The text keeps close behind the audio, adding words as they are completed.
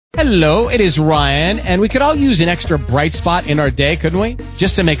Hello, it is Ryan, and we could all use an extra bright spot in our day, couldn't we?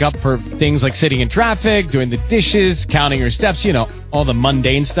 Just to make up for things like sitting in traffic, doing the dishes, counting your steps, you know, all the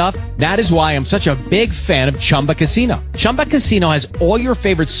mundane stuff. That is why I'm such a big fan of Chumba Casino. Chumba Casino has all your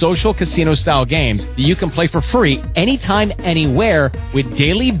favorite social casino-style games that you can play for free anytime, anywhere with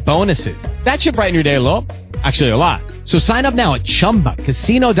daily bonuses. That should brighten your day a little. Actually, a lot. So sign up now at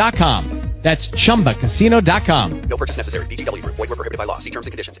ChumbaCasino.com. That's ChumbaCasino.com. No purchase necessary. VGW Group. Void where prohibited by law. See terms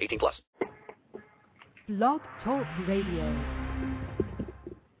and conditions. 18+. Blog Talk Radio.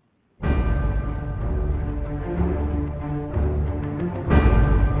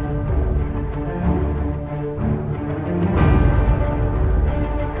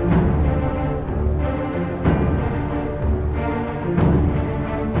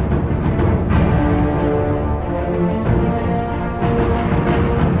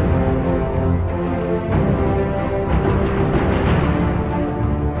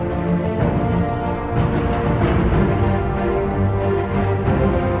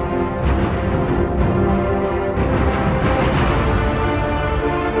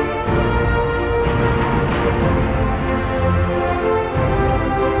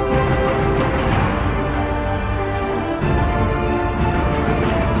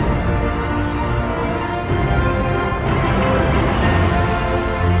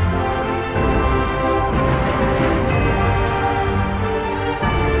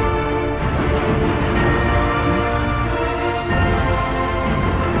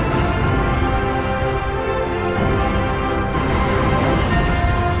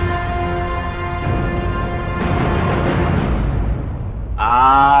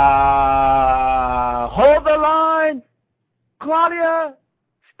 Hold the line. Claudia,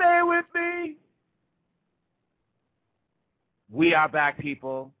 stay with me. We are back,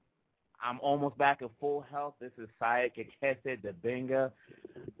 people. I'm almost back at full health. This is Syed Kekese Debinga.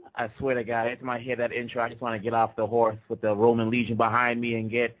 I swear to God, every time I hear that intro, I just want to get off the horse with the Roman Legion behind me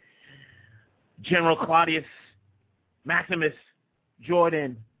and get General Claudius Maximus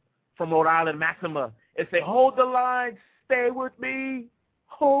Jordan from Rhode Island, Maxima, and say, hold the line, stay with me,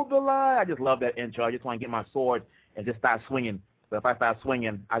 hold the line. I just love that intro. I just want to get my sword and just start swinging. But if I start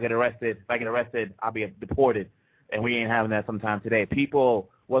swinging, I get arrested. If I get arrested, I'll be deported. And we ain't having that sometime today. People,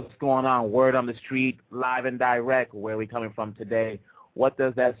 what's going on? Word on the street, live and direct. Where are we coming from today? What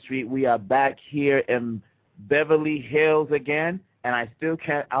does that street? We are back here in Beverly Hills again. And I still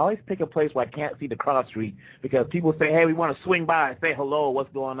can't, I always pick a place where I can't see the cross street because people say, hey, we want to swing by and say hello,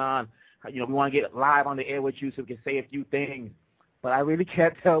 what's going on? You know, we want to get live on the air with you so we can say a few things. But I really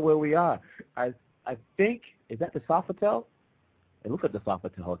can't tell where we are. I think, is that the Sofitel? It looks like the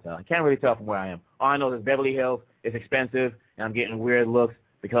Sofitel Hotel. I can't really tell from where I am. All I know is Beverly Hills is expensive, and I'm getting weird looks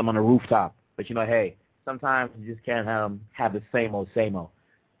because I'm on a rooftop. But, you know, hey, sometimes you just can't have the same old, same old.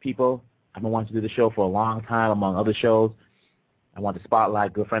 People, I've been wanting to do the show for a long time, among other shows. I want to spotlight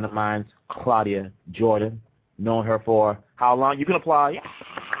a good friend of mine, Claudia Jordan. Known her for how long? You can applaud. Yeah.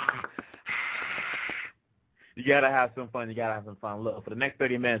 You got to have some fun. You got to have some fun. Look, for the next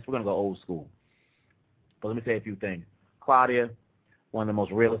 30 minutes, we're going to go old school. But let me say a few things. Claudia, one of the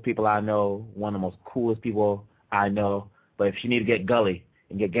most realest people I know, one of the most coolest people I know. But if she need to get gully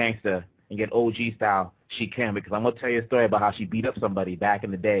and get gangster and get OG style, she can, because I'm going to tell you a story about how she beat up somebody back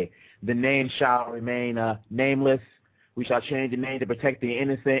in the day. The name shall remain nameless. We shall change the name to protect the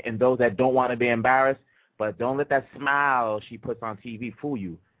innocent and those that don't want to be embarrassed. But don't let that smile she puts on TV fool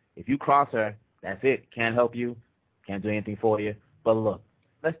you. If you cross her, that's it. Can't help you. Can't do anything for you. But look,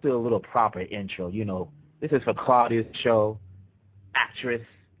 let's do a little proper intro. You know, this is for Claudia's show. Actress,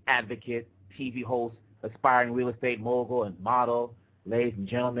 advocate, TV host, aspiring real estate mogul and model. Ladies and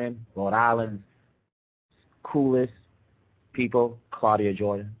gentlemen, Rhode Island's coolest people, Claudia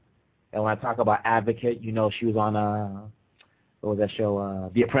Jordan. And when I talk about advocate, you know she was on, what was that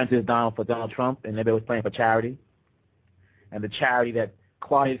show? The Apprentice for Donald Trump, and everybody was playing for charity. And the charity that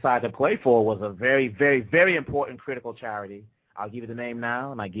Claudia decided to play for was a very, very, very important critical charity. I'll give you the name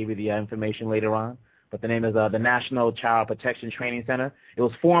now, and I'll give you the information later on. But the name is the National Child Protection Training Center. It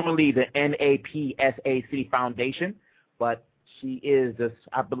was formerly the NAPSAC Foundation, but she is this,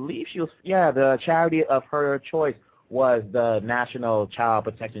 I believe she was, the charity of her choice was the National Child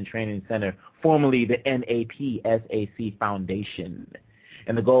Protection Training Center, formerly the NAPSAC Foundation.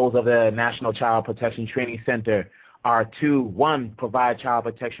 And the goals of the National Child Protection Training Center are to, 1, provide child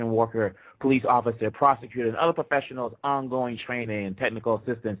protection worker, police officer, prosecutor, and other professionals ongoing training and technical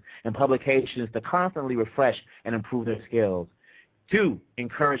assistance and publications to constantly refresh and improve their skills. 2,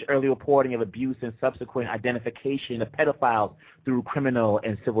 encourage early reporting of abuse and subsequent identification of pedophiles through criminal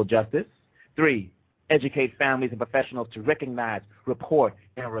and civil justice. 3, educate families and professionals to recognize, report,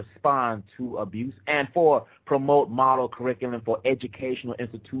 and respond to abuse, and 4, promote model curriculum for educational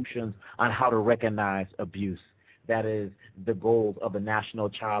institutions on how to recognize abuse. That is the goals of the National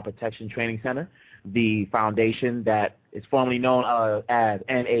Child Protection Training Center, the foundation that is formerly known as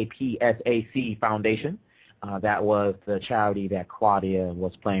NAPSAC Foundation. That was the charity that Claudia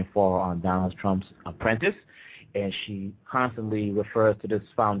was playing for on Donald Trump's Apprentice, and she constantly refers to this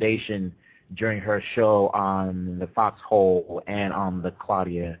foundation during her show on the Foxhole and on the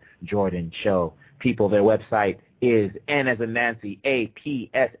Claudia Jordan show. People, their website is N as in Nancy,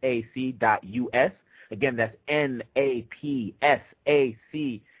 APSAC.US. Again, that's NAPSAC.US,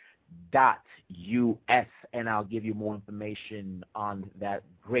 and I'll give you more information on that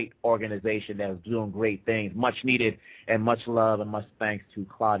great organization that is doing great things. Much needed, and much love and much thanks to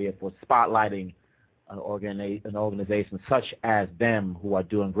Claudia for spotlighting an organization such as them who are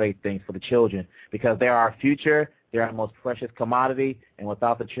doing great things for the children, because they're our future, they're our most precious commodity, and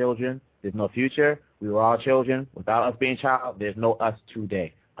without the children, there's no future. We were all children. Without us being child, there's no us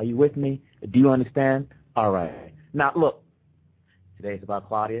today. Are you with me? Do you understand? All right. Now, look, today's about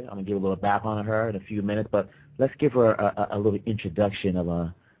Claudia. I'm going to give a little background on her in a few minutes, but let's give her a little introduction of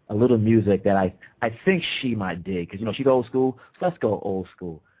a little music that I think she might dig, because, she's old school, so let's go old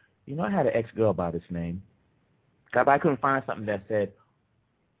school. I had an ex-girl by this name, but I couldn't find something that said,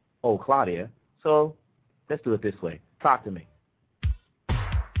 "Oh, Claudia," so let's do it this way. Talk to me.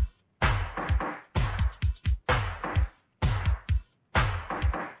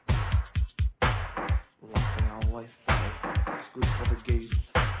 Good for the geese,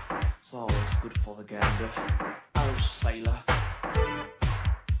 it's always good for the gander. Oh, sailor.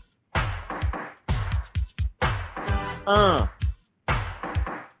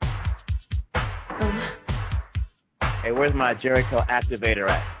 Hey, where's my Jericho activator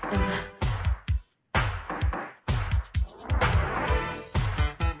at?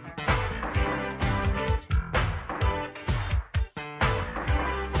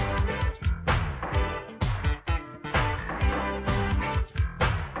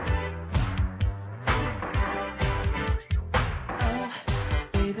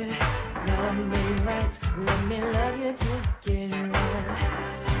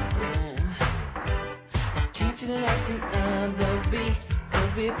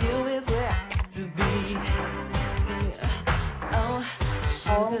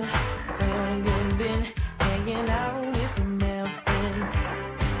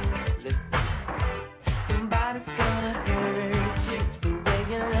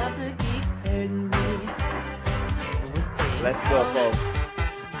 Let's go, folks.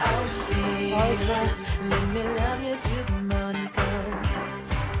 Let me love you till the morning comes.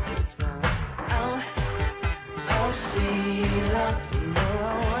 Sheila, you know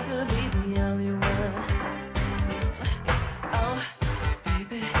I want to be the only one.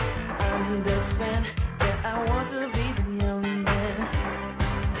 Baby, understand that I want to be the only man.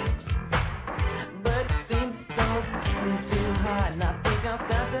 But things don't seem too hard, and I think I'll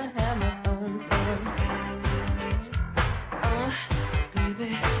start to have my own fun.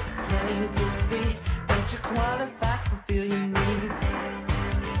 Baby, plain to see that you qualify to feel your needs.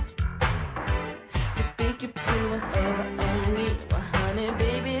 You think you're pulling over on me, well, honey,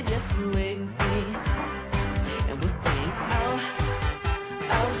 baby, just wait and see. And we'll think,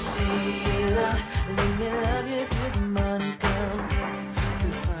 Sheila, let me love you till the morning comes.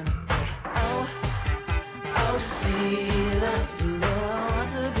 Sheila, you know I want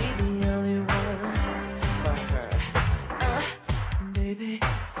to be the only one for her. Baby,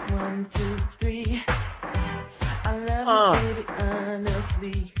 1, 2, 3. I love you, baby,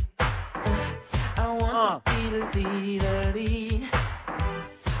 honestly. I want to be the lead.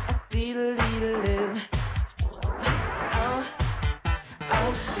 I see the lead.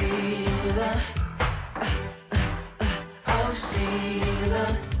 Sheila.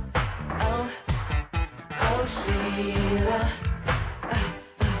 Sheila. Sheila.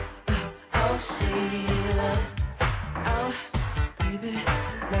 Sheila. Baby,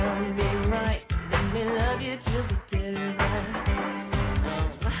 love me right. Let me love you till we get it right.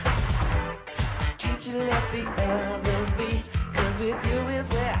 Can't you let the other be? 'Cause with you is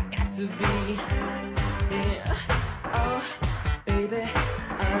where I got to be. Yeah. Baby,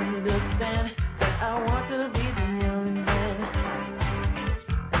 understand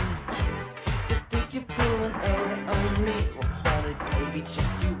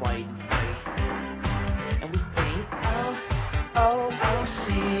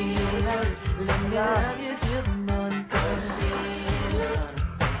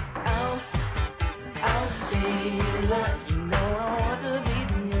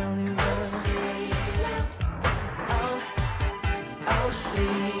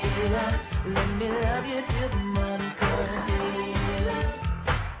Let me love you till the morning comes.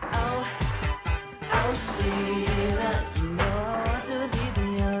 Oh, Sheila, you know I want to be the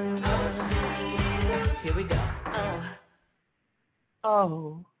only one. Here we go.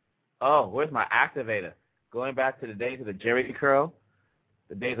 Oh, where's my activator? Going back to the days of the Jerry curl,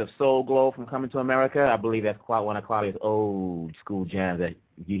 the days of Soul Glow from Coming to America. I believe that's one of Claudia's old school jams that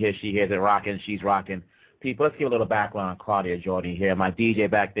you hear. She hears it rocking, she's rocking. People, let's give a little background on Claudia Jordan here. My DJ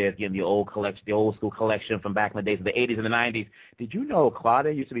back there is getting the old collection, the old school collection from back in the days of the 80s and the 90s. Did you know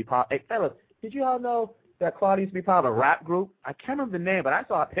Claudia used to be part? Hey, fellas, did you all know that Claudia used to be part of a rap group? I can't remember the name, but I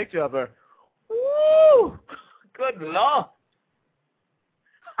saw a picture of her. Woo! Good Lord.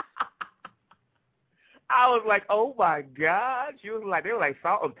 I was like, oh my God! She was like, they were like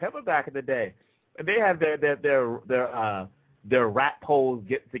Salt and Pepper back in the day, and they had their rap polls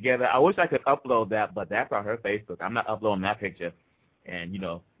get together. I wish I could upload that, but that's on her Facebook. I'm not uploading that picture, and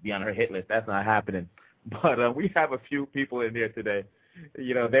be on her hit list. That's not happening. But we have a few people in here today.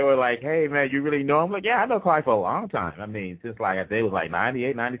 They were like, hey man, you really know him? I'm like, yeah, I know Claudia for a long time. I mean, since like they was like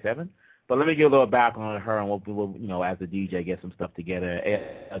 98, 97. But let me give a little background on her, and we'll as the DJ get some stuff together.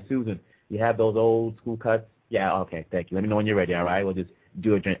 Susan. You have those old school cuts? Yeah, okay, thank you. Let me know when you're ready, all right? We'll just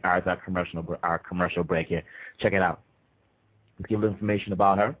do our commercial break here. Check it out. Let's give a little information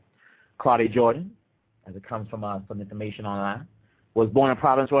about her. Claudia Jordan, as it comes from some information online, was born in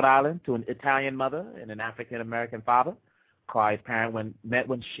Providence, Rhode Island, to an Italian mother and an African-American father. Claudia's parents met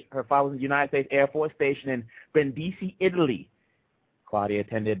when her father was in the United States Air Force stationed in Brindisi, Italy. Claudia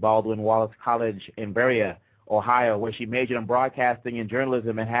attended Baldwin Wallace College in Berea, Ohio, where she majored in broadcasting and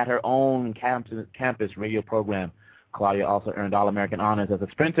journalism and had her own campus radio program. Claudia also earned All-American honors as a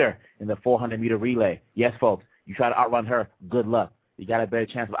sprinter in the 400-meter relay. Yes, folks, you try to outrun her, good luck. You got a better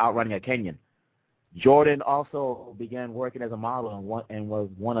chance of outrunning a Kenyan. Jordan also began working as a model and was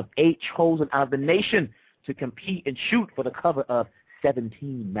one of 8 chosen out of the nation to compete and shoot for the cover of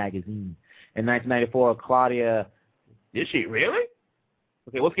 17 magazine. In 1994, Claudia, did she really?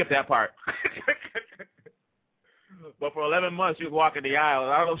 Okay, we'll skip that part. But for 11 months, she was walking the aisle.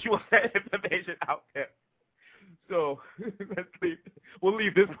 I don't know if she wants that information out there. So we'll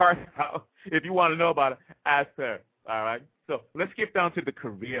leave this part out. If you want to know about it, ask her. All right? So let's skip down to the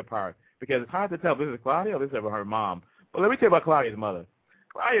career part, because it's hard to tell if this is Claudia or this is her mom. But let me tell you about Claudia's mother.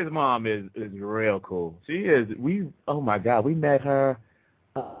 Claudia's mom is real cool. She is. Oh, my God, we met her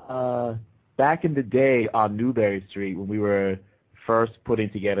back in the day on Newberry Street when we were first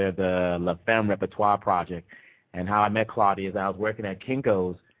putting together the La Femme Repertoire Project. And how I met Claudia is I was working at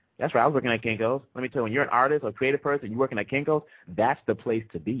Kinko's. That's right, I was working at Kinko's. Let me tell you, when you're an artist or a creative person, you're working at Kinko's, that's the place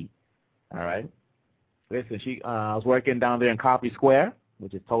to be. All right? Listen, I was working down there in Copley Square,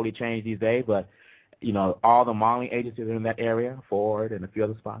 which has totally changed these days, but, all the modeling agencies are in that area, Ford and a few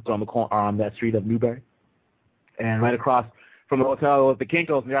other spots on the corner, on that street of Newberry. And right across from the hotel was the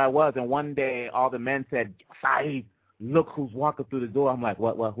Kinko's, and there I was. And one day, all the men said, Saeed, look who's walking through the door. I'm like,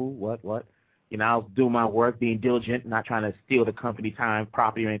 what, who, what? I was doing my work, being diligent, not trying to steal the company time,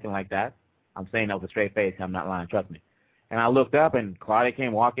 property, or anything like that. I'm saying that with a straight face. I'm not lying. Trust me. And I looked up, and Claudia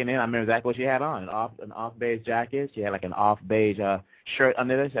came walking in. I remember exactly what she had on, an off beige jacket. She had like an off beige shirt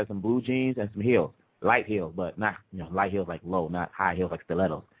under there. She had some blue jeans and some heels, light heels, but not light heels like low, not high heels like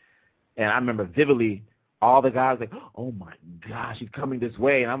stilettos. And I remember vividly all the guys like, oh, my gosh, she's coming this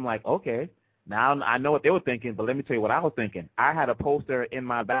way. And I'm like, okay. Now I know what they were thinking, but let me tell you what I was thinking. I had a poster in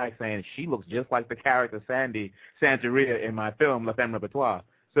my bag saying she looks just like the character Sandy Santeria in my film La Femme Repertoire.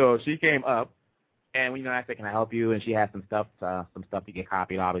 So she came up, and I said, "Can I help you?" And she had some stuff to get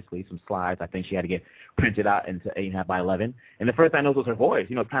copied, obviously, some slides. I think she had to get printed out into 8.5 by 11. And the first I noticed was her voice.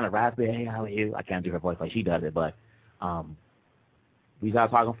 Kind of raspy. Hey, how are you? I can't do her voice like she does it, but we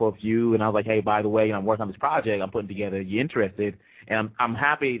started talking for a few, and I was like, hey, by the way, I'm working on this project I'm putting together. You interested? And I'm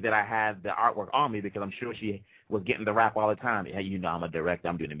happy that I had the artwork on me, because I'm sure she was getting the rap all the time. Hey, I'm a director.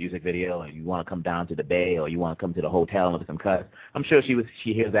 I'm doing a music video, and you want to come down to the Bay, or you want to come to the hotel and look at some cuts. I'm sure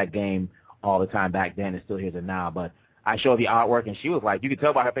she hears that game all the time back then and still hears it now. But I showed the artwork, and she was like, you could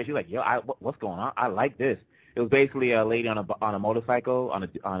tell by her face, she was like, yo, what's going on? I like this. It was basically a lady on a motorcycle, on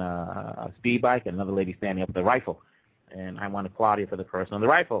a speed bike, and another lady standing up with a rifle. And I wanted Claudia for the person on the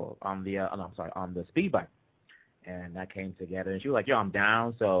rifle, on the speed bike. And that came together. And she was like, yo, I'm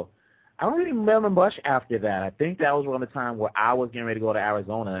down. So I don't really remember much after that. I think that was around the time where I was getting ready to go to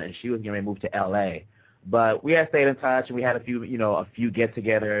Arizona, and she was getting ready to move to L.A. But we had stayed in touch, and we had a few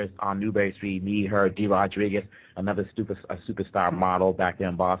get-togethers on Newberry Street. Me, her, Dee Rodriguez, another superstar model back there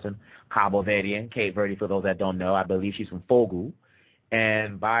in Boston. Cabo Verdean, Cape Verde, for those that don't know. I believe she's from Fogul.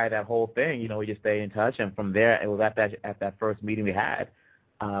 And by that whole thing, we just stayed in touch. And from there, it was at that first meeting we had.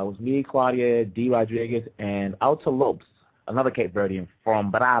 It was me, Claudia, D. Rodriguez, and Alta Lopes, another Cape Verdean from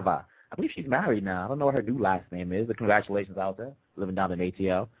Brava. I believe she's married now. I don't know what her new last name is, but congratulations, Alta, living down in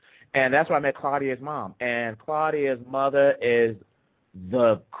ATL. And that's where I met Claudia's mom. And Claudia's mother is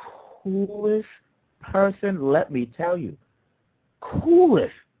the coolest person, let me tell you.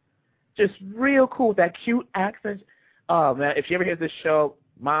 Coolest. Just real cool with that cute accent. Oh, man, if she ever hears this show,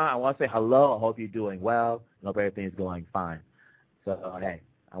 Mom, I want to say hello. I hope you're doing well. I hope everything's going fine. So, hey,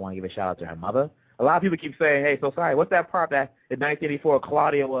 I want to give a shout-out to her mother. A lot of people keep saying, hey, so sorry, what's that part that in 1984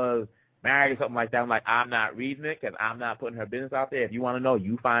 Claudia was married or something like that? I'm like, I'm not reading it because I'm not putting her business out there. If you want to know,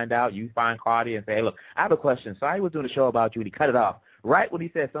 you find out. You find Claudia and say, hey, look, I have a question. Sorry was doing a show about you, and he cut it off right when he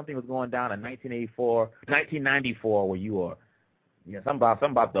said something was going down in 1994 where you were, something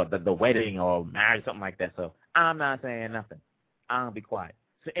about the wedding or marriage, something like that. So I'm not saying nothing. I'll be quiet.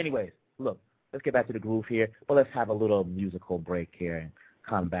 So anyways, look, let's get back to the groove here, but let's have a little musical break here and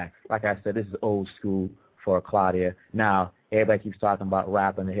come back. Like I said, this is old school for Claudia. Now, everybody keeps talking about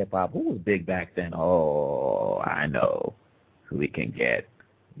rap and hip-hop. Who was big back then? Oh, I know who we can get.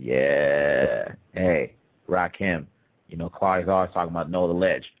 Yeah. Hey, Rakim. Claudia's always talking about Know the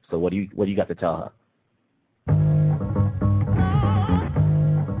Ledge. So what do you got to tell her?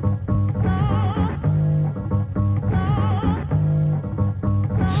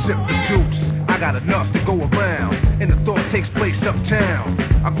 Sip the juice, I got enough to go around, and the thought takes place uptown.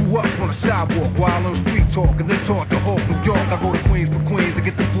 I grew up on the sidewalk while on street talk, and then taught to Hawk, New York. I go to Queens for Queens to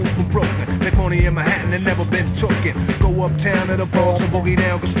get the food from Brooklyn. Make money in Manhattan and never been tooken. Go uptown to the Bronx and boogie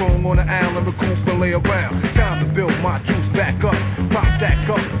down, go strong on the island, recoup and lay around. Time to build my juice back up, pop that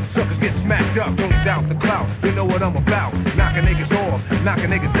up, suckers get smacked up, don't doubt the clout. You know what I'm about, knocking niggas off,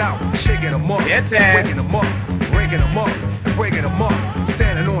 knocking niggas out, shaking them up, waking them up, breaking them up, breaking them up,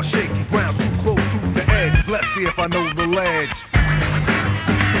 standing on shaky ground, too close to the edge. Let's see if I know the ledge.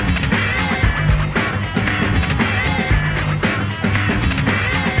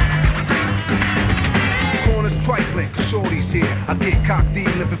 Corners trifling, shorties here. I get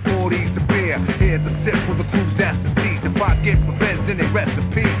cocktail, living 40s to beer. Here's a sip for the crews that's the seeds. If I get revenge, then they rest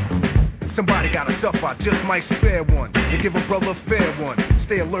in peace. Somebody got a tough, I just might spare one and give a brother a fair one.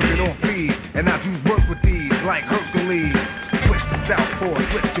 Stay alerted on feed, and I do work with these like Hercules. Switch to southpaw,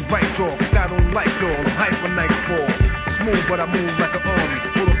 switch to right jaw, cause I don't like y'all, I'm hyper nightfall. Smooth, but I move like an army.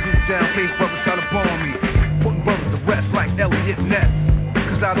 Pull a group down, face brothers try to bomb me. Putting brothers to rest like Elliot Ness.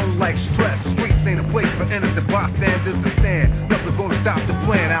 Cause I don't like stress. Streets ain't a place for innocent bystanders to stand. Nothing's gonna stop the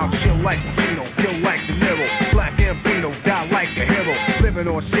plan. I'll chill like Pacino, kill like De Niro. Black Gambino, die like a hero. Living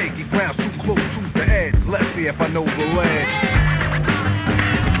on shaky ground, too close to the edge. Let's see if I know the ledge.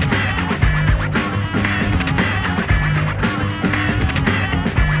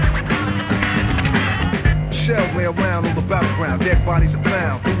 Shells lay around on the battleground, dead bodies are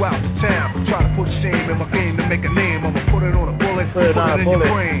found throughout the town. Try to put shame in my game to make a name. I'ma put it on a bullet, put it in your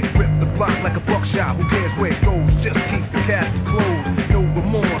brain. Rip the block like a buckshot, who cares where it goes? Just keep the casket closed. No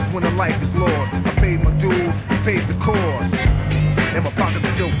remorse when the life is lost. I paid my dues, paid the cost. And my pockets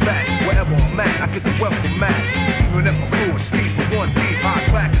are still fat. Wherever I'm at, I get the wealth to match. Even if my crew is steep with one deep,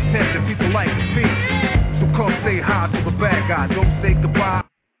 high track attention, people like to speak. So come say hi to the bad guy, don't say goodbye.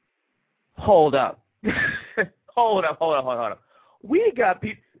 Hold up. Hold up. We got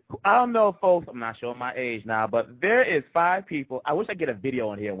people, I don't know, folks, I'm not showing my age now, but there is 5 people. I wish I could get a video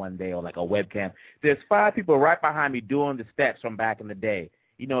on here one day or like a webcam. There's 5 people right behind me doing the steps from back in the day.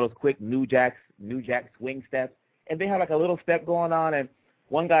 You know, those quick New Jack swing steps. And they have like a little step going on, and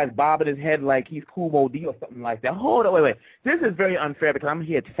one guy's bobbing his head like he's Kumo D or something like that. Hold on, wait. This is very unfair because I'm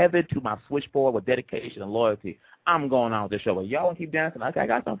here tethered to my switchboard with dedication and loyalty. I'm going on with the show. But y'all want to keep dancing? Okay, I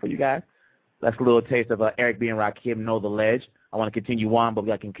got something for you guys. That's a little taste of Eric B. and Rakim, Know the Ledge. I want to continue on, but we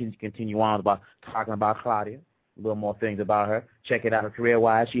got to continue on about talking about Claudia. A little more things about her. Check it out. Her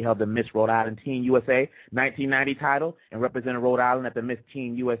career-wise, she held the Miss Rhode Island Teen USA 1990 title and represented Rhode Island at the Miss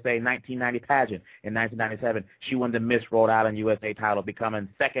Teen USA 1990 pageant. In 1997, she won the Miss Rhode Island USA title, becoming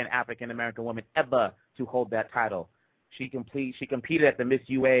second African-American woman ever to hold that title. She competed at the Miss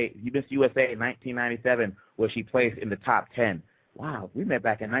USA in 1997, where she placed in the top 10. Wow, we met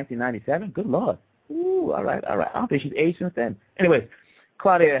back in 1997? Good Lord. Ooh, all right. I don't think she's aged since then. Anyways,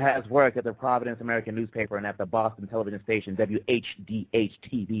 Claudia has worked at the Providence American newspaper and at the Boston television station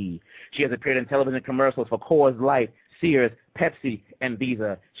WHDH-TV. She has appeared in television commercials for Coors Light, Sears, Pepsi, and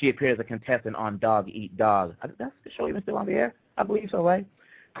Visa. She appeared as a contestant on Dog Eat Dog. That's the show even still on the air? I believe so, right?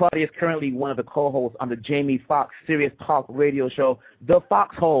 Claudia is currently one of the co-hosts on the Jamie Foxx Serious Talk radio show, The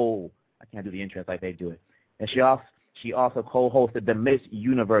Foxhole. I can't do the intros like they do it. And She also co-hosted the Miss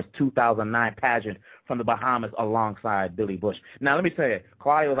Universe 2009 pageant from the Bahamas alongside Billy Bush. Now, let me tell you,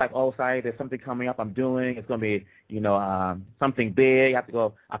 Claudia was like, oh, sorry, there's something coming up I'm doing. It's going to be, something big. I have to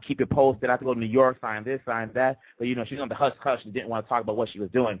go. I'll keep you posted. I have to go to New York, sign this, sign that. But, she's on the hush-hush and didn't want to talk about what she was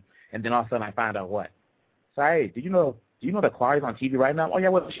doing. And then all of a sudden I found out what? Sorry, do you know that Claudia's on TV right now? Oh, yeah,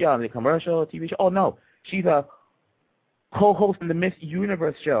 what was she on? The commercial, TV show? Oh, no. She's a co-hosting the Miss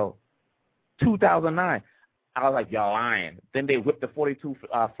Universe show 2009. I was like, y'all lying. Then they whipped the 42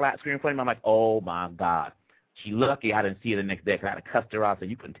 flat screen in front of me. I'm like, oh, my God. She lucky I didn't see her the next day because I had to cuss her out so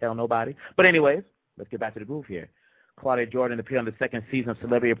you couldn't tell nobody. But anyways, let's get back to the groove here. Claudia Jordan appeared on the second season of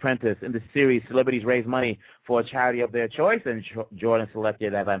Celebrity Apprentice. In the series, celebrities raise money for a charity of their choice, and Jordan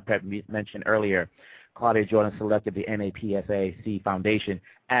selected, as I mentioned earlier, Claudia Jordan selected the NAPSAC Foundation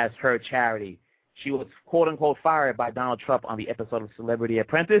as her charity. She was, quote-unquote, fired by Donald Trump on the episode of Celebrity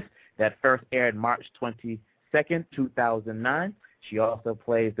Apprentice that first aired March 22nd, 2009. She also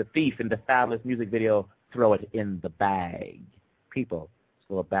plays the thief in the fabulous music video, Throw It in the Bag. People, just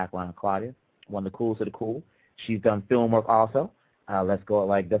a little background on Claudia, one of the coolest of the cool. She's done film work also. Let's flow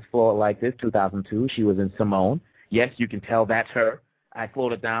it like this, 2002. She was in Simone. Yes, you can tell that's her. I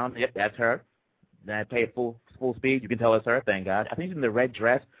slowed it down. Yep, that's her. Then I played full speed. You can tell it's her, thank God. I think she's in the red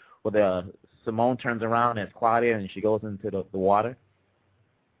dress where the Simone turns around and it's Claudia and she goes into the water.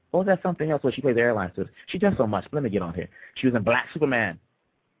 Or was that something else where she plays the airline suit? She does so much. Let me get on here. She was in Black Superman,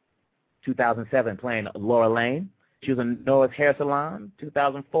 2007, playing Laura Lane. She was in Noah's Hair Salon,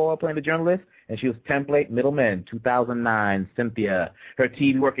 2004, playing the journalist. And she was Template Middleman, 2009, Cynthia. Her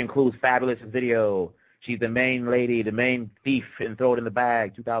TV work includes Fabulous Video. She's the main lady, the main thief in Throw It in the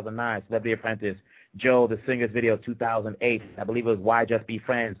Bag, 2009, Celebrity Apprentice. Joe, the Singer's Video, 2008. I believe it was Why Just Be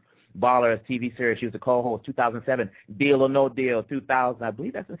Friends. Ballers TV series. She was the co-host, 2007. Deal or No Deal, 2000. I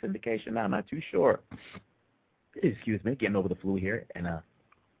believe that's in syndication now. I'm not too sure. Excuse me, getting over the flu here and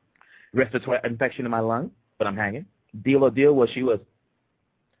respiratory infection in my lung, but I'm hanging. Deal or Deal, where she was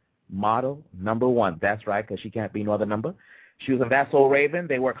model number 1. That's right, because she can't be no other number. She was in That's So Raven.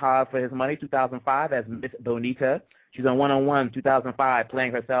 They Work Hard for His Money, 2005, as Miss Bonita. She's on One-on-One, 2005,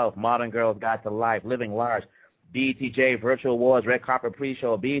 playing herself. Modern Girls Guide to Life, Living Large. BETJ Virtual Awards Red Carpet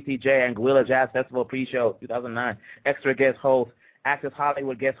Pre-Show, BETJ Anguilla Jazz Festival Pre-Show, 2009, Extra Guest Host, Access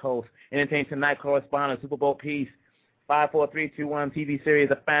Hollywood Guest Host, Entertainment Tonight Correspondent, Super Bowl Piece, 54321 TV series,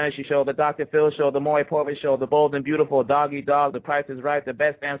 The Fantasy Show, The Dr. Phil Show, The Maury Povich Show, The Bold and Beautiful, Doggy Dog, The Price is Right, The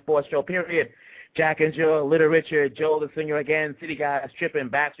Best Damn Sports Show, period. Jack and Jill, Little Richard, Joel the Singer Again, City Guys, Trippin',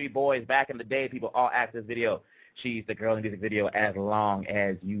 Backstreet Boys, Back in the Day, people all act this video. She's the girl in the music video, As Long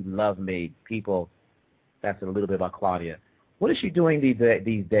As You Love Me. People, that's a little bit about Claudia. What is she doing these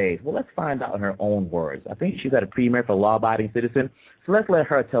days? Well, let's find out in her own words. I think she's at a premiere for Law Abiding Citizen, so let's let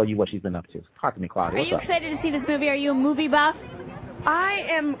her tell you what she's been up to. Talk to me, Claudia. Are you excited to see this movie? Are you a movie buff? I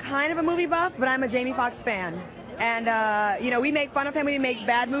am kind of a movie buff, but I'm a Jamie Foxx fan. And, we make fun of him. We make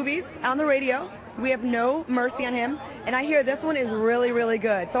bad movies on the radio. We have no mercy on him. And I hear this one is really, really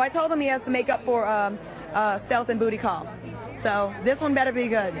good. So I told him he has to make up for Stealth and Booty Call. So this one better be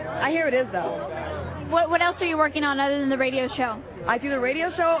good. I hear it is, though. What else are you working on other than the radio show? I do the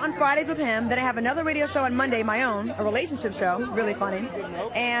radio show on Fridays with him. Then I have another radio show on Monday, my own, a relationship show, really funny.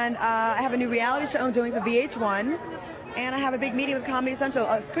 And I have a new reality show I'm doing for VH1. And I have a big meeting with Comedy Central,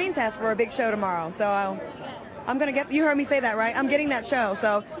 a screen test for a big show tomorrow. So I'm going to get, you heard me say that, right? I'm getting that show.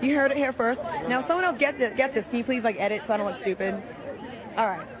 So you heard it here first. Now, if someone else gets this. Can you please, edit so I don't look stupid? All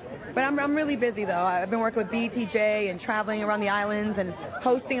right. But I'm really busy, though. I've been working with BTJ and traveling around the islands and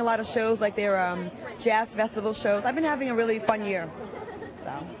hosting a lot of shows like their jazz festival shows. I've been having a really fun year.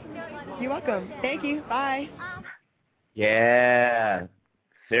 So, you're welcome. Thank you. Bye. Yeah.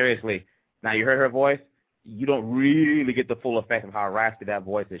 Seriously. Now, you heard her voice? You don't really get the full effect of how raspy that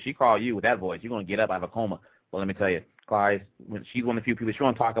voice is. She called you with that voice. You're going to get up out of a coma. Well, let me tell you, Claudia, she's one of the few people she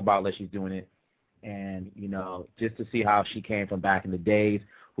won't talk about unless she's doing it. And, just to see how she came from back in the days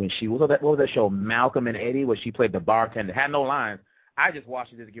when she was, what was that show, Malcolm and Eddie, where she played the bartender, had no lines. I just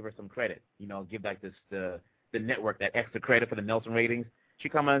watched it just to give her some credit, give the network that extra credit for the Nelson ratings. She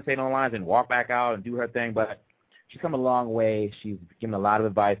come in and say no lines and walk back out and do her thing, but she's come a long way. She's given a lot of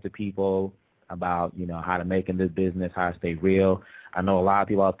advice to people about, how to make in this business, how to stay real. I know a lot of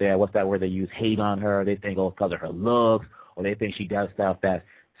people out there, what's that word they use, hate on her. They think, because of her looks, or they think she does stuff that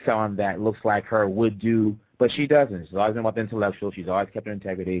someone that looks like her would do. But she doesn't. She's always been about the intellectual. She's always kept her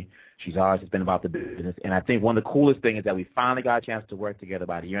integrity. She's always just been about the business. And I think one of the coolest things is that we finally got a chance to work together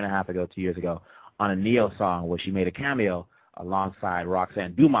about a year and a half ago, 2 years ago, on a Neo song where she made a cameo alongside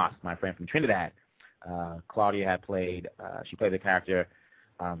Roxanne Dumas, my friend from Trinidad. Claudia had played, she played the character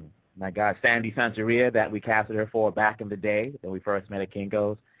My God, Sandy Santeria, that we casted her for back in the day when we first met at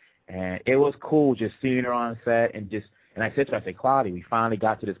Kinko's. And it was cool just seeing her on set and I said to her, I said, Claudia, we finally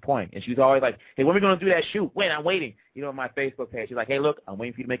got to this point. And she was always like, hey, when are we going to do that shoot? Wait, I'm waiting. You know, on my Facebook page. She's like, hey, look, I'm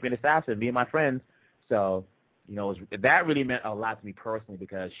waiting for you to make me an assassin, me and my friends. So, you know, that really meant a lot to me personally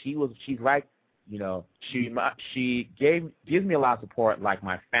because she's like, you know, she gives me a lot of support like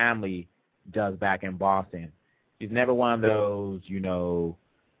my family does back in Boston. She's never one of those, you know,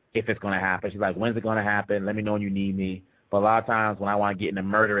 if it's going to happen. She's like, when's it going to happen? Let me know when you need me. But a lot of times when I want to get in a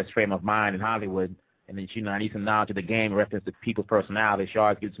murderous frame of mind in Hollywood, and then I need some knowledge of the game in reference to people's personality, she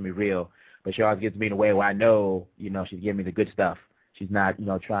always gives me real. But she always gives me in a way where I know, you know, she's giving me the good stuff. She's not, you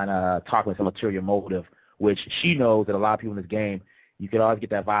know, trying to talk with some ulterior motive, which she knows that a lot of people in this game, you can always get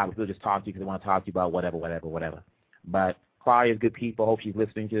that vibe. People just talk to you because they want to talk to you about whatever. But Claudia's good people. Hope she's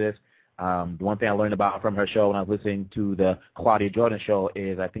listening to this. The one thing I learned about from her show when I was listening to the Claudia Jordan show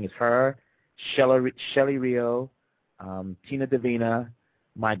is I think it's her, Shelly Rio, Tina Davina.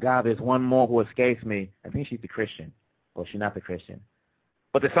 My God, there's one more who escapes me. I think she's the Christian. Well, she's not the Christian.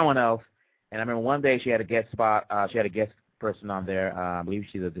 But there's someone else. And I remember one day she had a guest spot. She had a guest person on there. I believe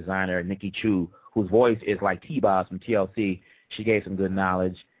she's a designer, Nikki Chu, whose voice is like T-Boss from TLC. She gave some good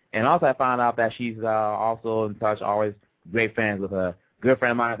knowledge. And also I found out that she's also in touch, always great friends with a good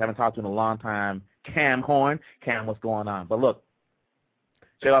friend of mine I haven't talked to in a long time, Cam Horn. Cam, what's going on? But look,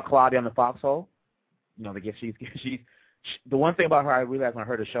 check out Claudia on the Foxhole. You know, the one thing about her I realized when I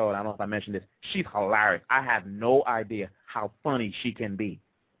heard the show, and I don't know if I mentioned this, she's hilarious. I have no idea how funny she can be.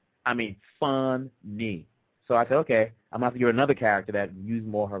 I mean, funny. So I said, okay, I'm going to have to give her another character that uses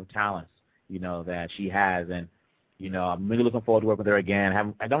more of her talents, you know, that she has. And, you know, I'm really looking forward to working with her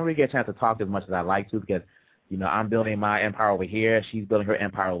again. I don't really get a chance to talk as much as I like to because, you know, I'm building my empire over here. She's building her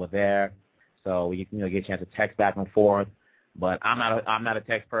empire over there. So we, you know, get a chance to text back and forth. But I'm not a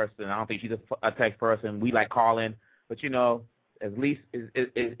text person. I don't think she's a text person. We like calling. But, you know, at least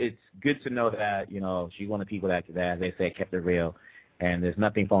it's good to know that, you know, she's one of the people that as they say, kept it real. And there's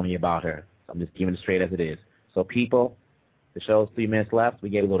nothing phony about her. So I'm just giving it straight as it is. So, people, the show's 3 minutes left. We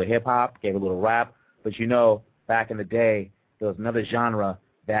gave a little hip-hop, gave a little rap. But, you know, back in the day, there was another genre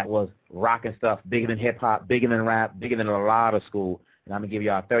that was rocking stuff bigger than hip-hop, bigger than rap, bigger than a lot of school. And I'm going to give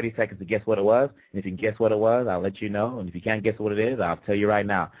y'all 30 seconds to guess what it was. And if you can guess what it was, I'll let you know. And if you can't guess what it is, I'll tell you right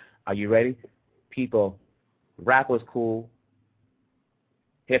now. Are you ready? People, rap was cool.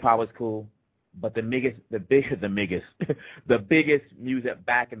 Hip-hop was cool. But the biggest music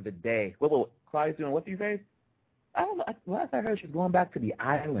back in the day. What Claudia's doing? What do you say? I don't know. Last I heard, she's going back to the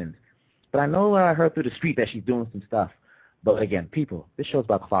islands. But I know I heard through the street that she's doing some stuff. But again, people, this show's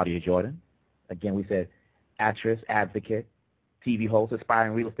about Claudia Jordan. Again, we said actress, advocate, TV host,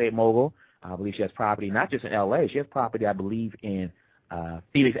 aspiring real estate mogul. I believe she has property not just in L.A. She has property, I believe, in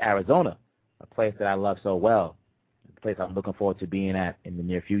Phoenix, Arizona, a place that I love so well, a place I'm looking forward to being at in the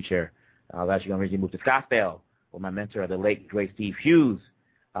near future. I was actually going to originally move to Scottsdale, where my mentor, the late, great Steve Hughes,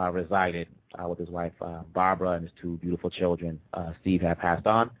 resided with his wife, Barbara, and his 2 beautiful children. Steve had passed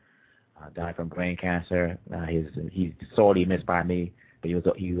on, died from brain cancer. He's sorely missed by me, but he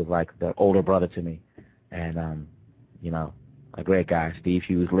was like the older brother to me. And, you know, a great guy, Steve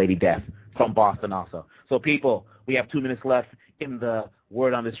Hughes, Lady Death, from Boston also. So, people, we have 2 minutes left in the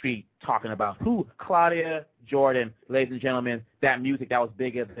Word on the Street talking about who? Claudia Jordan. Ladies and gentlemen, that music that was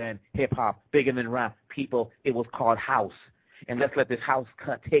bigger than hip-hop, bigger than rap. People, it was called house. And let's let this house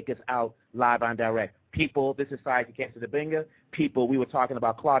cut take us out live and direct. People, this is Side to the Binga. People, we were talking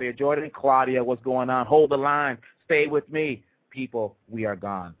about Claudia Jordan. Claudia, what's going on? Hold the line. Stay with me. People, we are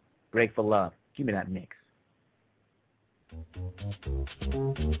gone. Break for love. Give me that mix.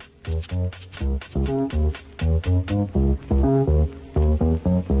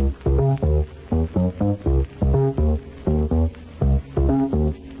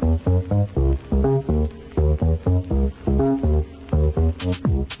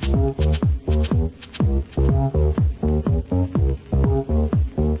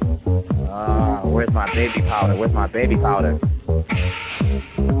 Where's my baby powder? Where's my baby powder?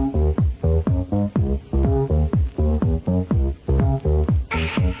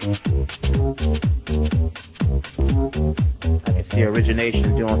 I can see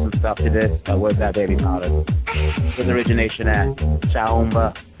Origination doing some stuff to this. Where's that baby powder? Where's Origination at?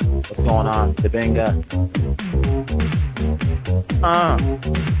 Chaumba. What's going on? The Binga.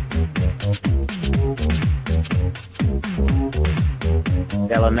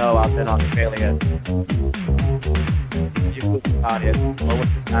 Delano out in Australia. You put the audience. What was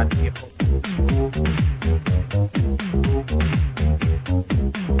the time to get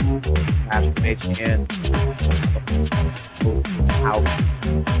Transformation in. Out.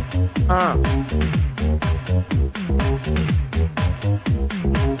 Dark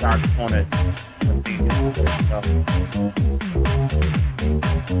on it.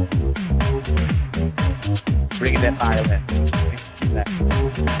 Bringing that violin.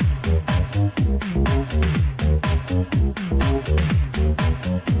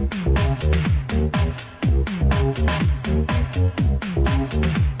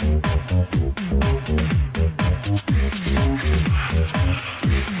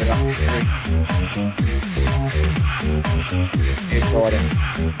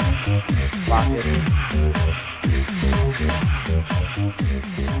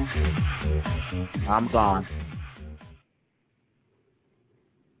 I'm gone.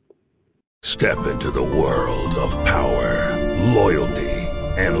 Step into the world of power, loyalty,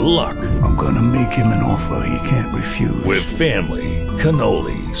 and luck. I'm gonna make him an offer he can't refuse. With family,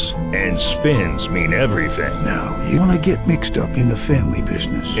 cannolis, and spins mean everything. Now, you wanna get mixed up in the family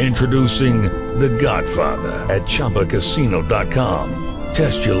business. Introducing The Godfather at ChumbaCasino.com.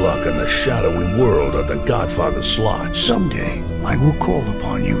 Test your luck in the shadowy world of The Godfather slot. Someday, I will call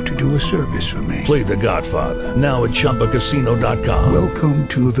upon you to do a service for me. Play The Godfather, now at ChumbaCasino.com. Welcome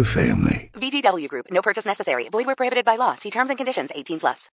to the family. VGW Group. No purchase necessary. Void where prohibited by law. See terms and conditions. 18+.